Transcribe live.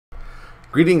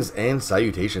Greetings and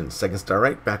salutations, Second Star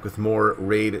right back with more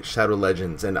Raid Shadow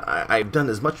Legends, and I've done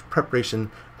as much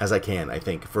preparation as I can, I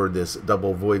think, for this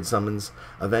double Void Summons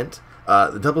event.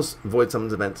 The double Void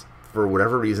Summons events, for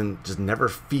whatever reason, just never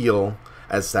feel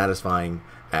as satisfying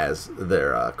as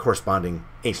their corresponding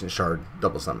Ancient Shard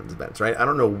double Summons events, right? I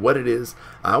don't know what it is.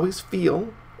 I always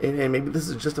feel, and maybe this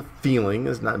is just a feeling,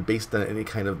 it's not based on any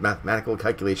kind of mathematical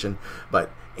calculation,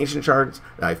 but Ancient Shards,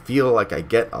 I feel like I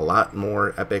get a lot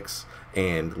more epics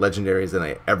and legendaries than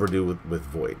I ever do with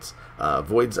Voids.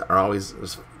 Voids are always,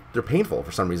 they're painful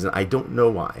for some reason. I don't know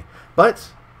why, but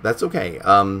that's okay.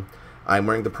 I'm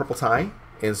wearing the purple tie,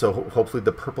 and so hopefully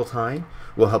the purple tie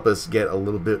will help us get a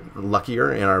little bit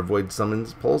luckier in our Void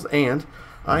Summons pulls. And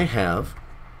I have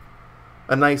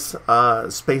a nice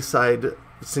Space Side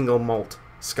single malt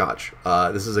scotch.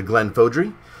 This is a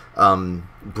Glenfodry,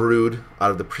 brewed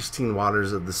out of the pristine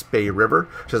waters of the Spey River,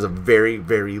 which has a very,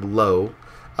 very low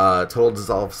total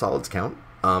dissolved solids count.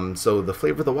 So the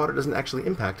flavor of the water doesn't actually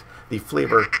impact the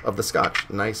flavor of the scotch.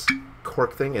 Nice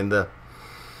cork thing, and the...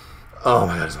 Oh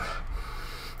my god.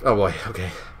 Oh boy,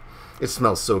 okay. It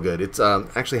smells so good. It's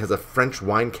actually has a French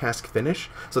wine cask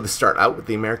finish. So they start out with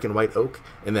the American white oak,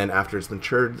 and then after it's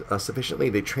matured sufficiently,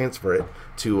 they transfer it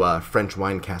to French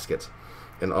wine caskets.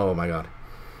 And oh my god.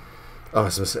 Oh,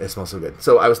 it smells so good.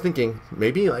 So I was thinking,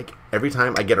 maybe like every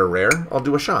time I get a rare, I'll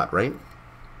do a shot, right?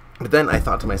 But then I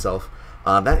thought to myself,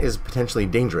 that is potentially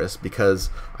dangerous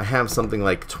because I have something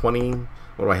like 20,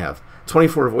 what do I have?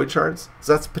 24 Void Shards.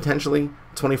 So that's potentially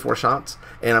 24 shots.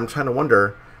 And I'm trying to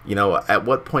wonder, you know, at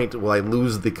what point will I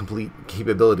lose the complete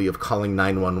capability of calling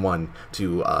 911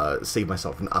 to save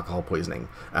myself from alcohol poisoning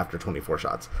after 24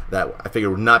 shots? That I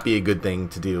figure would not be a good thing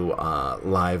to do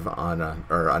live on a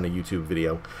YouTube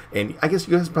video. And I guess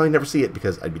you guys probably never see it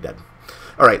because I'd be dead.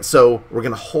 All right, so we're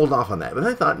going to hold off on that. But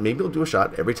then I thought maybe we'll do a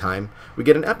shot every time we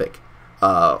get an epic.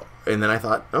 And then I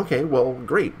thought, okay, well,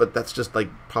 great, but that's just like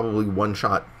probably one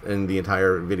shot in the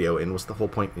entire video, and what's the whole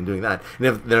point in doing that?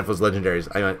 And then if it was legendaries,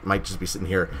 I might just be sitting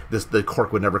here, the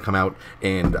cork would never come out,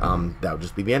 and that would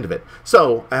just be the end of it.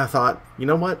 So I thought, you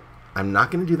know what? I'm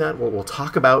not going to do that. We'll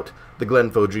talk about the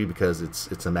Glenfodry because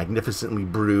it's a magnificently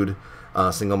brewed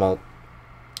single malt.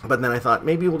 But then I thought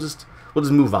maybe we'll just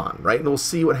move on, right? And we'll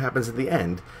see what happens at the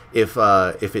end if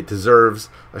it deserves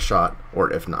a shot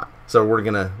or if not. So we're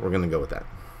gonna go with that.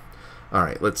 All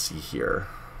right, let's see here.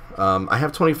 I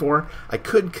have 24. I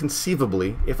could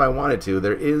conceivably, if I wanted to.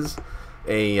 There is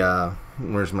a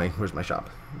where's my shop?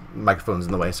 Microphone's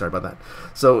in the way. Sorry about that.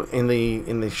 So in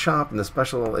the shop, in the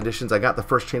special editions, I got the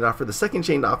first chained offer. The second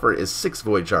chained offer is 6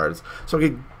 Void Shards. So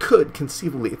I could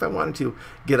conceivably, if I wanted to,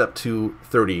 get up to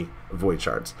 30 Void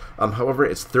Shards. However,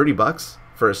 it's $30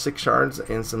 for 6 shards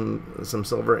and some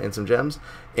silver and some gems,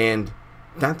 and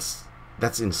that's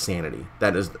insanity.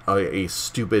 That is a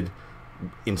stupid,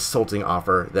 insulting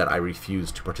offer that I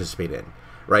refuse to participate in.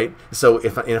 Right? So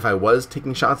if I was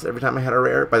taking shots every time I had a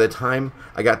rare, by the time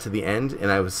I got to the end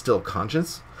and I was still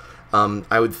conscious,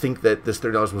 I would think that this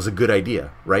 $30 was a good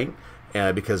idea, right?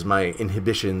 Because my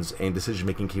inhibitions and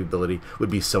decision-making capability would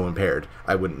be so impaired,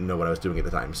 I wouldn't know what I was doing at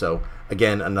the time. So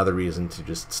again, another reason to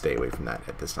just stay away from that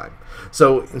at this time.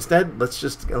 So instead, let's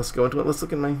go into it. Let's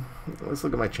look at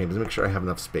my chambers, make sure I have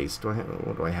enough space.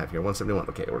 What do I have here? 171.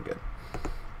 Okay, we're good.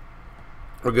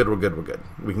 We're good.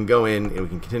 We can go in and we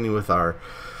can continue with our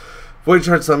Void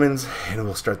Shard summons, and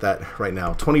we'll start that right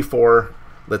now. 24.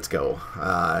 Let's go.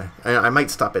 I might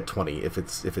stop at 20 if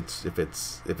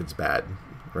it's bad,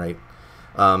 right?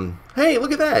 Hey,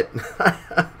 look at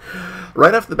that!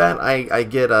 Right off the bat, I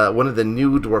get one of the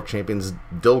new dwarf champions,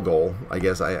 Dilgol. I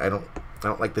guess I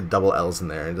don't like the double L's in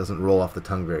there. It doesn't roll off the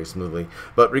tongue very smoothly.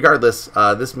 But regardless,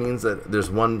 this means that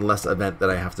there's one less event that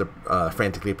I have to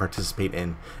frantically participate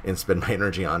in and spend my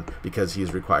energy on because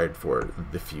he's required for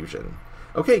the fusion.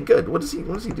 Okay, good. What does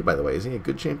he do, by the way? Is he a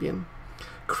good champion?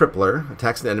 Crippler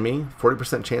attacks an enemy,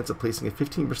 40% chance of placing a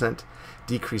 15%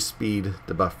 decreased speed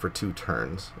debuff for 2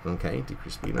 turns. Okay,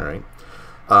 decreased speed. All right.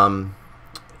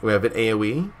 We have an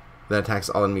AOE that attacks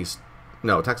all enemies.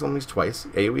 No, attacks all enemies twice.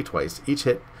 AOE twice. Each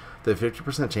hit, the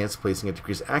 50% chance of placing a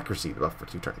decreased accuracy debuff for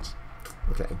 2 turns.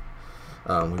 Okay.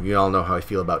 We all know how I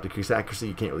feel about decreased accuracy.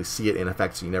 You can't really see it in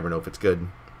effect, so you never know if it's good.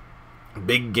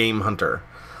 Big Game Hunter.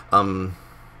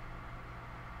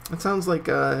 It sounds like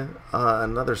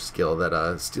another skill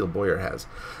that Steel Boyer has.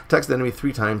 Attacks the enemy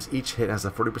 3 times. Each hit has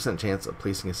a 40% chance of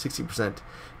placing a 60%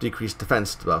 decreased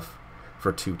defense buff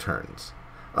for 2 turns.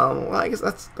 Well, I guess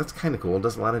that's kind of cool. It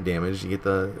does a lot of damage. You get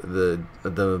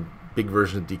the big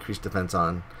version of decreased defense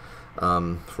on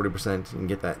 40%. You can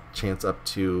get that chance up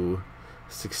to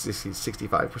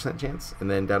 65% chance,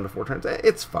 and then down to 4 turns.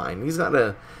 It's fine. He's not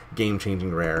a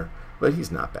game-changing rare, but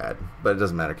he's not bad. But it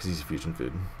doesn't matter because he's a fusion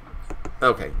food.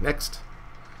 Okay, next.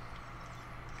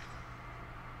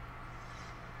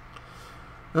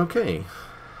 Okay.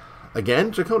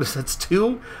 Again, Draconis. That's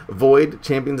 2 Void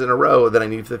champions in a row that I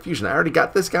need for the fusion. I already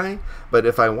got this guy, but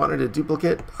if I wanted a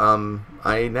duplicate,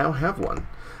 I now have one.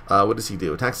 What does he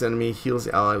do? Attacks the enemy, heals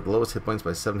the ally with the lowest hit points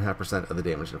by 7.5% of the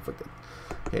damage inflicted.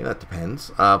 Okay, that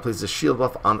depends. Places a shield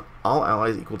buff on all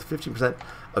allies equal to 15%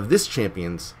 of this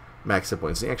champion's max hit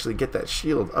points. So you actually get that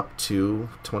shield up to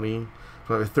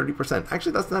 30%.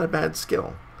 Actually, that's not a bad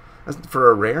skill. For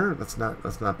a rare, that's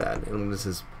not bad. And this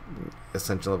is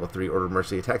Ascension level 3 Order of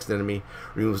Mercy. Attacks the enemy,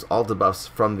 removes all debuffs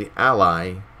from the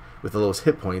ally with the lowest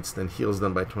hit points, then heals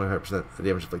them by 25% of the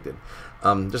damage inflicted.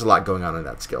 There's a lot going on in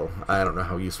that skill. I don't know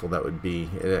how useful that would be.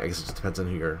 I guess it just depends on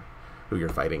who you're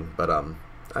fighting. But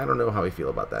I don't know how I feel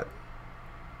about that.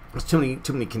 There's too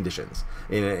many conditions,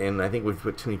 and I think if we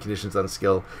put too many conditions on a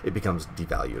skill, it becomes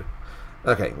devalued.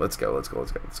 Okay, let's go.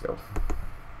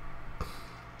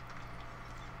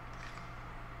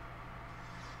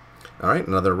 Alright,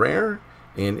 another rare,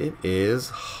 and it is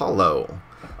Hollow.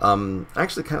 I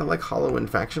actually kind of like Hollow in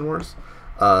Faction Wars.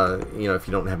 You know, if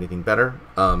you don't have anything better.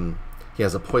 He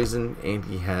has a poison, and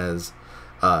he has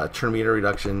turn meter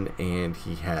reduction, and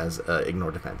he has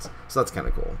ignore defense. So that's kind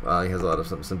of cool. He has a lot of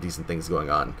some decent things going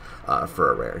on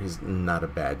for a rare. He's not a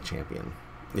bad champion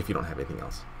if you don't have anything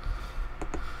else.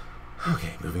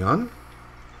 Okay, moving on.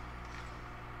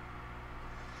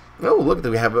 Oh, look,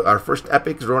 we have our first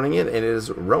epic running in, and it is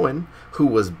Rowan, who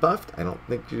was buffed. I don't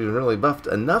think she was really buffed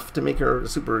enough to make her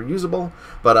super usable,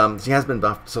 but she has been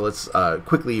buffed, so let's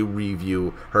quickly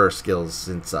review her skills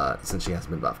since she has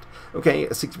been buffed. Okay,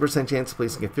 a 60% chance of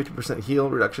placing a 50%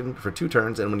 heal reduction for 2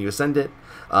 turns, and when you ascend it,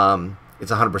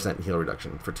 it's 100% heal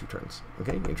reduction for 2 turns.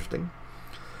 Okay, interesting.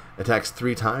 Attacks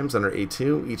 3 times under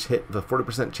A2, each hit with a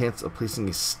 40% chance of placing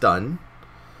a stun.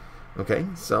 Okay,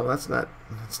 so that's not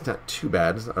too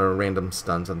bad. Random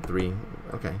stuns on 3.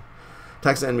 Okay.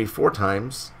 Attacks the enemy 4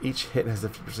 times. Each hit has a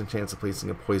 50% chance of placing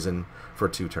a poison for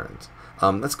 2 turns.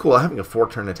 That's cool. Having a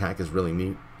 4-turn attack is really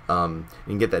neat. You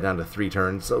can get that down to 3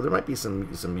 turns, so there might be some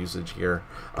usage here,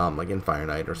 like in Fire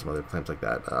Knight or some other claims like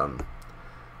that.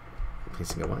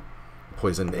 Placing a what?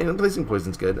 Poison. And placing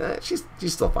poison's good. She's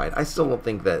still fine. I still don't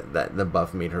think that the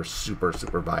buff made her super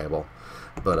viable,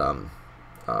 but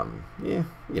yeah,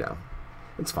 you know,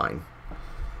 it's fine.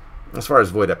 As far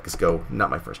as Void Epics go, not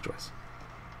my first choice.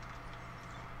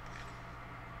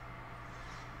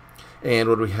 And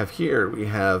what do we have here? We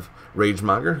have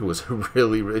Ragemonger, who was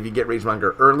really, if you get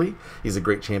Ragemonger early, he's a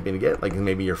great champion to get, like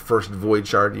maybe your first Void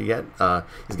Shard you get.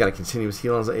 He's got a continuous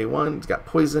heal on his A1, he's got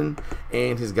Poison,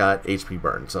 and he's got HP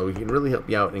Burn. So he can really help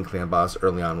you out in Clan Boss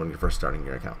early on when you're first starting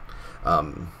your account.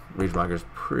 Ragemonger's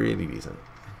pretty decent.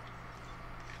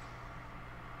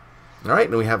 Alright,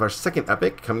 and we have our second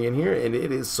epic coming in here, and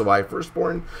it is Sawai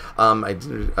Firstborn. I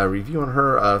did a review on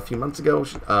her a few months ago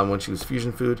when she was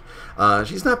fusion food.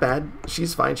 She's not bad.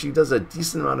 She's fine. She does a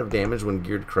decent amount of damage when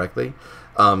geared correctly.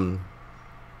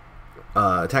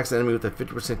 Attacks the enemy with a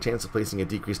 50% chance of placing a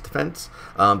decreased defense,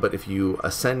 but if you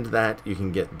ascend that, you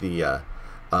can get the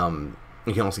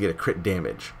you can also get a crit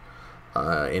damage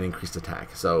and increased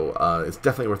attack. So it's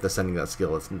definitely worth ascending that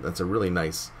skill. That's a really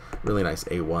nice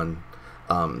A1.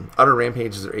 Utter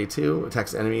Rampage is her A2,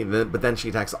 attacks the enemy, but then she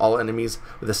attacks all enemies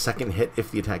with a second hit if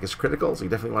the attack is critical, so you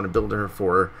definitely want to build her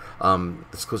for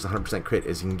as close to 100% crit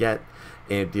as you can get,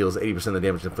 and it deals 80% of the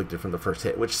damage inflicted from the first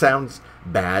hit, which sounds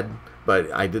bad,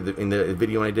 but I did in the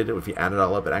video when I did it, if you add it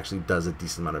all up, it actually does a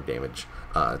decent amount of damage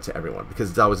to everyone,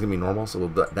 because it's always going to be normal, so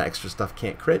the extra stuff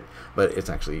can't crit, but it's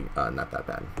actually not that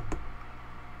bad.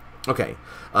 Okay,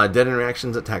 Dead End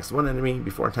Reactions attacks one enemy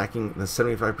before attacking the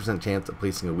 75% chance of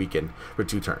placing a weaken for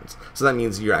 2 turns. So that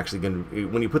means you're actually going to,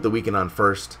 when you put the weaken on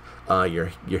first,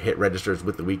 your hit registers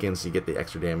with the weaken, so you get the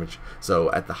extra damage.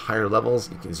 So at the higher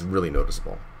levels, it's really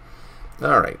noticeable.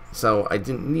 Alright, so I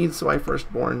didn't need Sawai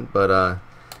Firstborn, but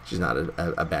she's not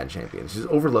a bad champion. She's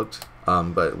overlooked,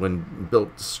 but when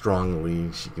built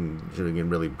strongly, she can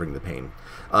really bring the pain.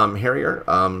 Harrier,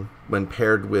 when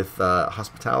paired with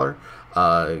Hospitaller,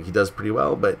 he does pretty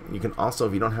well, but you can also,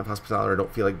 if you don't have Hospitaller or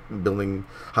don't feel like building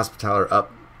Hospitaller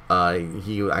up,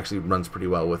 he actually runs pretty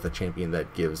well with a champion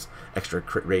that gives extra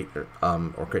crit rate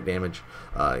or crit damage.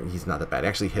 He's not that bad. He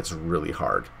actually hits really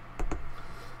hard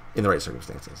in the right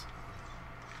circumstances.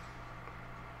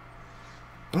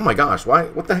 Oh my gosh,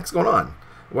 what the heck's going on?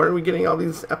 Why are we getting all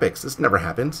these epics? This never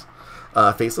happens.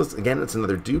 Faceless, again, it's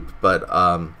another dupe, but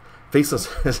Faceless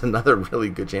is another really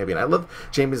good champion. I love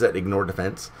champions that ignore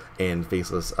defense, and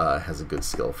Faceless has a good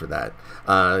skill for that.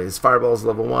 His Fireball is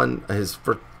level 1. His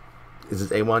first is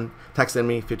his A1. Attacks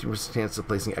enemy, 50% chance of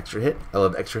placing extra hit. I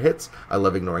love extra hits. I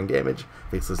love ignoring damage.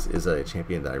 Faceless is a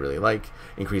champion that I really like.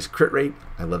 Increased crit rate.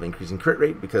 I love increasing crit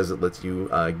rate because it lets you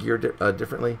gear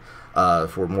differently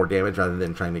for more damage rather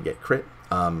than trying to get crit.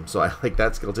 So I like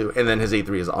that skill too. And then his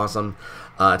A3 is awesome.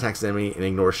 Attacks enemy and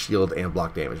ignores shield and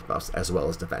block damage buffs as well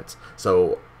as defense.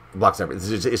 So blocks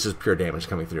everything. It's just pure damage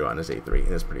coming through on his A3,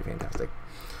 and it's pretty fantastic.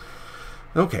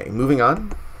 Okay, moving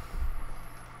on.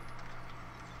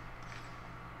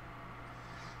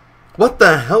 What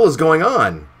the hell is going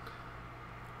on?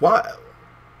 What?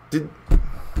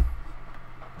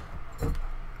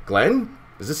 Glenn?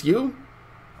 Is this you?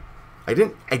 I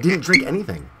didn't drink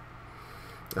anything.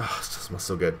 Oh, it just smells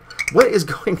so good. What is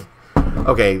going?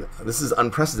 Okay, this is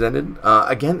unprecedented.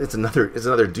 Again, it's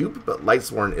another dupe, but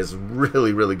Lightsworn is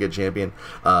really good champion.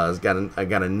 It's got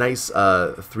a nice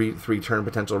three turn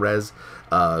potential res.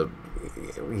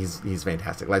 He's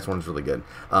fantastic. Lightsworn's really good.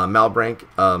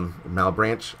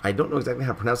 Malbranch. I don't know exactly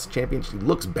how to pronounce the champion. She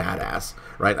looks badass,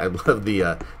 right? I love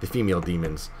the female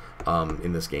demons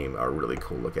in this game are really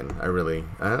cool looking. I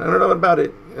don't know about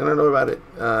it.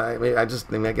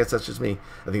 I guess that's just me.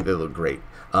 I think they look great.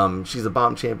 She's a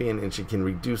bomb champion, and she can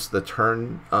reduce the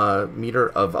turn meter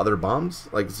of other bombs.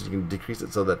 Like, so you can decrease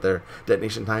it so that their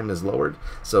detonation time is lowered,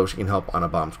 so she can help on a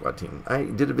bomb squad team. I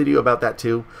did a video about that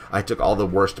too. I took all the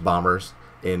worst bombers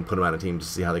and put them on a team to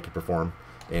see how they could perform.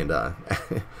 And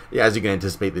yeah, as you can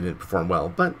anticipate, they didn't perform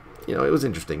well, but you know, it was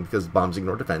interesting because bombs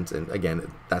ignore defense, and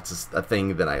again, that's a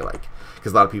thing that I like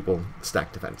because a lot of people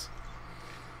stack defense.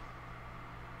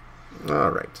 All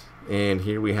right, and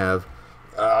here we have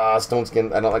Stone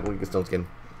Skin. I don't like weak Stone Skin.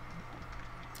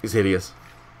 He's hideous.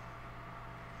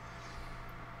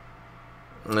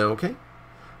 Okay,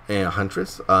 and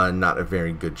Huntress, not a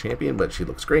very good champion, but she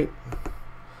looks great.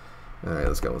 All right,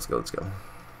 let's go.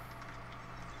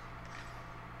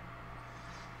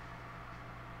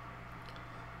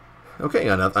 Okay,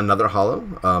 another hollow.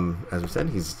 As we said,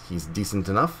 he's decent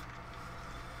enough.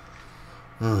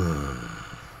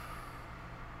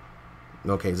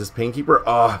 Okay, is this Painkeeper?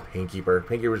 Oh, Painkeeper.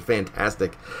 Painkeeper's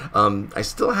fantastic. I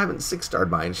still haven't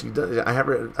 6-starred mine. I have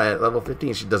her at level 50,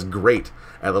 and she does great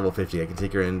at level 50. I can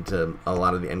take her into a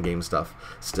lot of the endgame stuff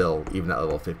still, even at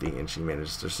level 50, and she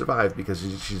manages to survive because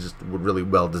she's just a really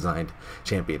well-designed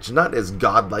champion. She's not as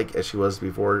godlike as she was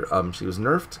before she was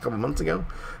nerfed a couple months ago,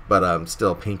 but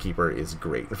still, Painkeeper is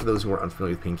great. And for those who are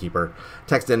unfamiliar with Painkeeper,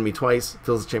 attacks the enemy twice,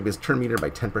 fills the champion's turn meter by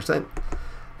 10%,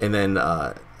 and then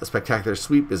a Spectacular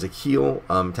Sweep is a heal,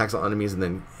 attacks all enemies, and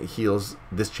then heals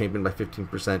this champion by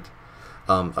 15%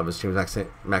 of his champion's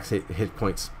max hit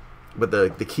points. But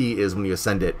the key is when you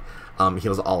ascend it,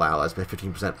 heals all allies by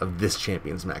 15% of this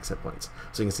champion's max hit points.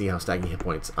 So you can see how stacking hit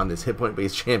points on this hit point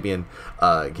based champion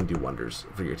can do wonders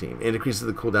for your team. It increases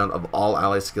the cooldown of all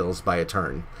ally skills by a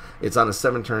turn. It's on a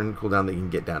 7-turn cooldown that you can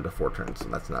get down to 4 turns, so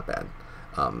that's not bad.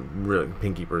 Really,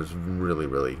 Painkeeper is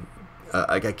really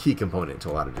like a key component to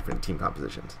a lot of different team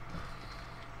compositions.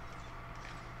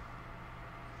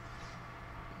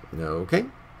 Okay,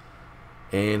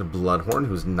 and Bloodhorn,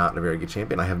 who's not a very good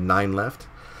champion. I have 9 left.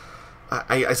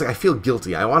 I feel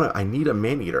guilty. I need a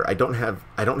Maneater. I don't have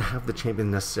the champion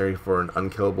necessary for an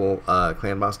unkillable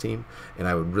clan boss team, and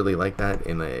I would really like that.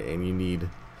 And you need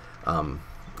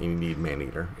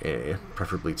Maneater,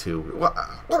 preferably 2. Well,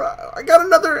 I got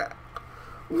another.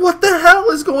 What the hell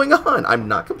is going on? I'm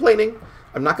not complaining.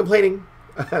 I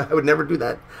would never do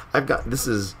that.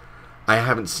 I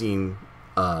haven't seen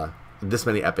this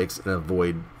many epics in a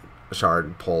Void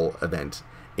Shard pull event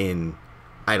in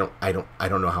I don't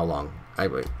know how long.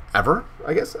 Ever,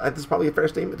 I guess. That's probably a fair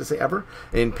statement to say ever.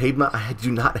 In Padma, I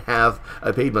do not have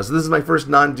a Padma. So this is my first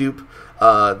non-dupe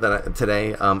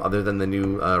today, other than the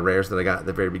new rares that I got at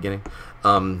the very beginning.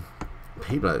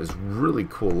 Padma is really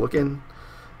cool looking.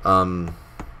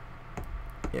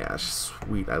 Yeah,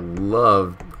 sweet. I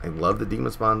love the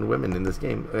Demon Spawn women in this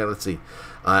game. Okay, let's see.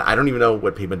 I don't even know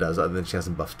what Padma does other than she has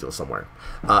some buff steal somewhere.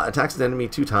 Attacks an enemy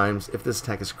 2 times. If this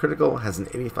attack is critical, has an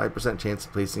 85% chance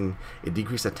of placing a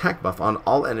decreased attack buff on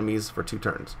all enemies for 2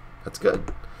 turns. That's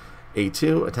good.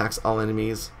 A2 attacks all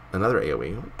enemies. Another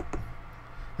AoE.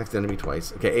 Attacks the enemy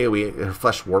twice. Okay, AoE, her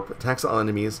Flesh Warp, attacks all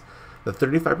enemies. The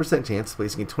 35% chance of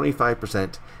placing a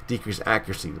 25% decreased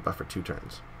accuracy buff for 2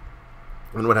 turns.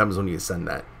 And what happens when you ascend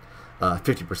that?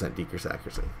 50% decrease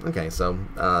accuracy. Okay, so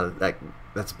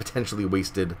that's potentially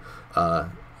wasted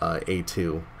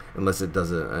A2 unless it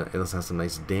does unless it has some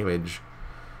nice damage.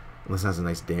 Unless it has a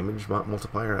nice damage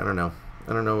multiplier. I don't know.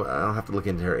 I don't know. I don't have to look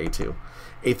into her A2.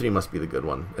 A3 must be the good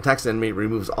one. Attacks an enemy,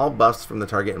 removes all buffs from the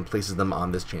target, and places them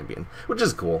on this champion, which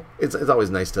is cool. It's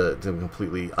always nice to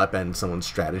completely upend someone's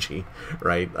strategy,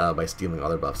 right, by stealing all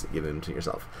their buffs and giving them to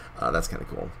yourself. That's kind of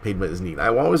cool. Padma is neat. I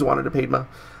always wanted a Padma,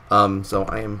 so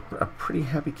I am a pretty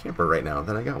happy camper right now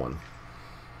that I got one.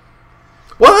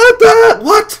 What the?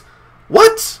 What?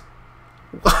 What?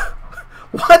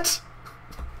 What?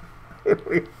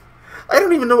 I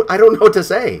don't even know. I don't know what to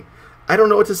say. I don't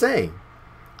know what to say.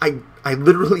 I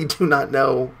literally do not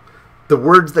know. The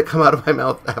words that come out of my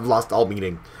mouth have lost all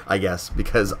meaning, I guess,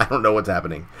 because I don't know what's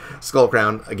happening. Skull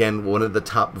Crown, again, one of the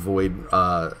top void,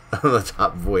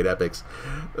 epics,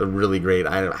 really great.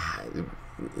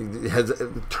 It has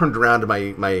turned around to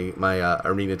my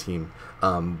arena team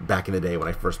back in the day when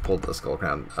I first pulled the Skull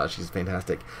Crown. She's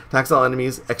fantastic. Attacks all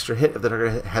enemies, extra hit if the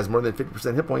target has more than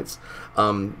 50% hit points.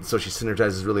 So she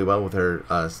synergizes really well with her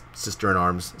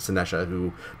sister-in-arms, Sinesha,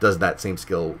 who does that same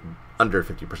skill under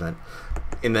 50%.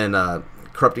 And then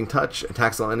Corrupting Touch,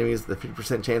 attacks all enemies, the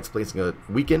 50% chance of placing a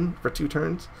weaken for 2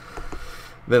 turns.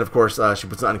 Then, of course, she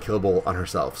puts an unkillable on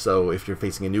herself. So if you're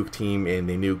facing a nuke team and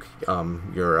they nuke,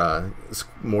 your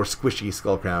more squishy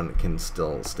Skull Crown can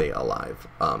still stay alive.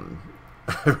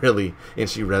 Really, and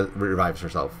she revives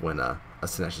herself when a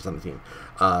Sinesh is on the team.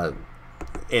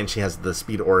 And she has the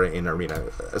speed aura in arena.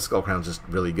 Skull Crown's just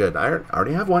really good. I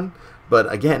already have one,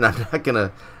 but again, I'm not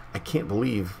gonna. I can't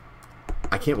believe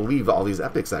all these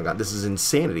epics I've got. This is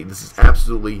insanity. This is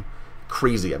absolutely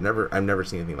crazy. I've never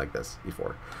seen anything like this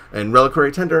before. And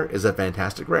Reliquary Tender is a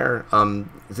fantastic rare.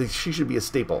 She should be a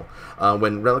staple.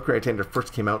 When Reliquary Tender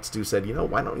first came out, Stu said, you know,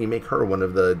 why don't you make her one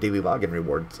of the daily login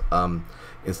rewards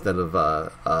instead of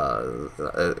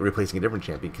replacing a different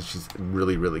champion, because she's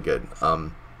really, really good.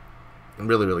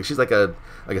 Really, she's like a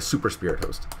super spirit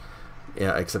host.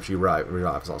 Yeah, except she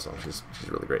revives also. She's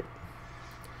really great.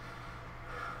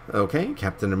 Okay,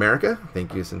 Captain America.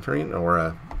 Thank you, Centurion,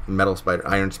 or Metal Spider,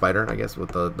 Iron Spider, I guess,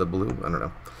 with the blue. I don't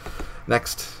know.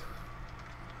 Next.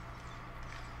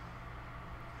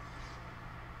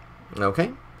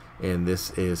 Okay, and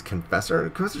this is Confessor.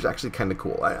 Confessor's actually kind of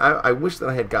cool. I wish that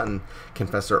I had gotten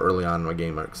Confessor early on in my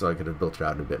game so I could have built her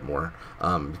out a bit more,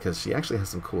 because she actually has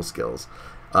some cool skills.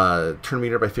 Turn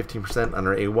meter by 15% on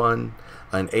her A1,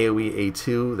 an AoE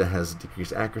A2 that has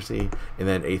decreased accuracy, and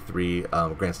then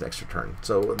A3 grants an extra turn.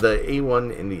 So the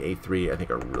A1 and the A3 I think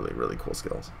are really, really cool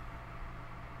skills.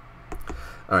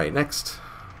 Alright, next.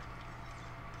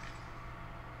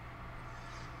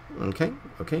 Okay,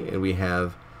 and we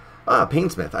have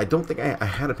Painsmith. I don't think I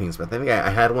had a Painsmith. I think I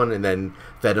had one and then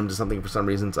fed him to something for some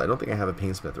reason, so I don't think I have a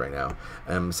Painsmith right now.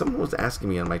 Someone was asking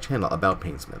me on my channel about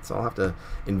Painsmith, so I'll have to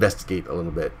investigate a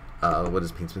little bit. What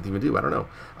does Painsmith even do? I don't know.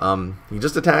 He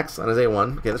just attacks on his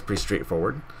A1. Okay, that's pretty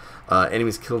straightforward.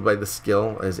 Enemies killed by the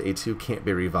skill as A2 can't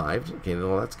be revived. Okay,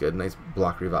 well, that's good. Nice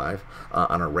block revive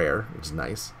on a rare, which is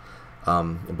nice.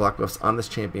 Block buffs on this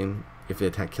champion if the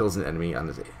attack kills an enemy on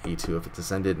his A2. If it's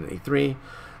ascended in A3,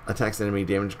 attacks enemy,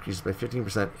 damage increases by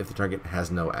 15% if the target has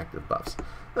no active buffs.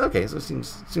 Okay, so it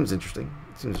seems interesting.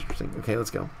 Okay,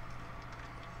 let's go.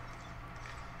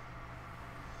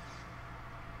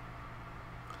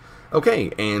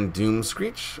 Okay, and Doom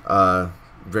Screech.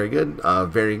 Very good.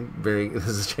 Very, this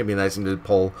is a champion I seem to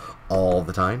pull all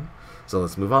the time. So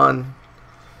let's move on.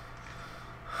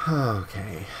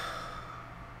 Okay.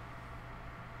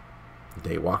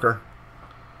 Daywalker.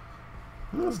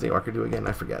 What does Daywalker do again?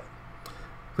 I forget.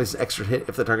 Places extra hit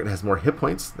if the target has more hit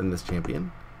points than this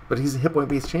champion, but he's a hit point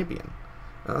based champion.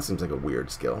 Now, that seems like a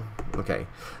weird skill. Okay,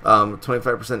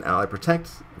 25% ally protect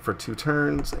for 2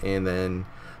 turns, and then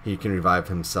he can revive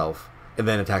himself and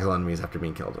then attack all enemies after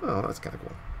being killed. Oh, that's kind of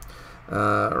cool.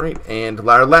 Alright, and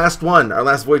our last one, our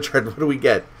last void shard. What do we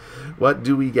get? What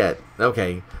do we get?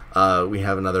 Okay, we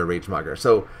have another Rage Mogger.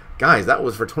 So guys, that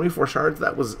was for 24 shards.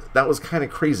 That was kind of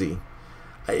crazy.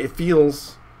 It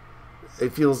feels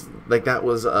like that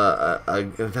was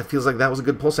a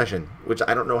good pull session, which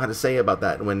I don't know how to say about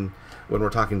that when we're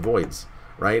talking voids,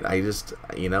 right? I just,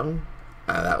 you know,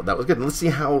 that was good. And let's see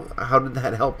how did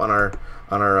that help on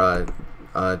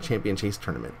our champion chase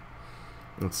tournament.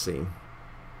 Let's see,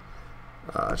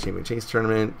 champion chase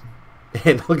tournament,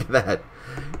 and look at that.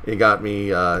 It got me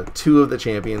 2 of the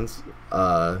champions.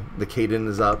 The Caden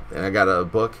is up, and I got a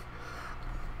book.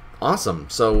 Awesome.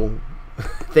 So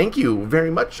thank you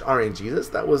very much,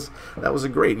 RNGesus. That was a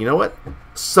great. You know what?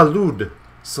 Salute to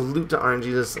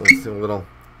RNGesus. Let's do a little.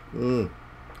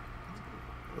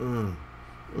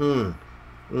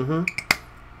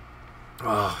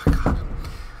 Oh God.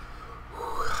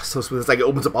 So smooth. It's like it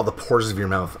opens up all the pores of your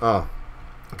mouth. Oh,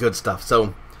 good stuff.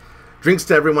 So drinks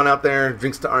to everyone out there.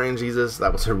 Drinks to Aryan Jesus.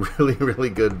 That was a really, really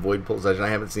good void pull session. I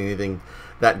haven't seen anything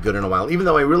that good in a while. Even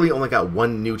though I really only got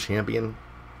one new champion,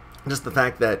 just the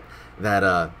fact that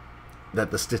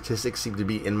the statistics seem to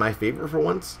be in my favor for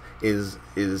once is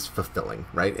fulfilling,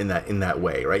 right? In that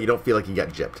way, right? You don't feel like you got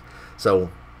gypped. So,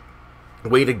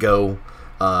 way to go.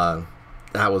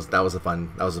 That was a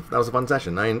fun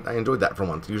session. I enjoyed that for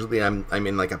once. Usually I'm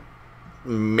in like a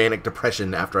manic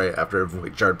depression after a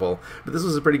void shard pull, but this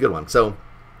was a pretty good one. So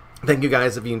thank you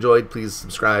guys. If you enjoyed, please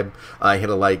subscribe, hit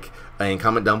a like, and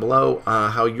comment down below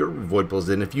how your void pulls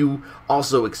did, and if you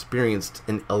also experienced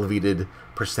an elevated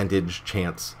percentage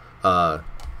chance,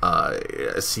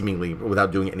 seemingly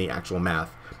without doing any actual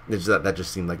math. That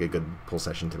just seemed like a good pull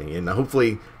session to me, and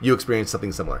hopefully you experienced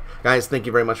something similar. Guys, thank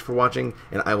you very much for watching,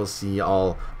 and I will see you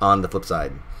all on the flip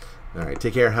side. All right,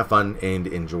 take care, have fun, and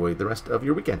enjoy the rest of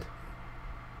your weekend.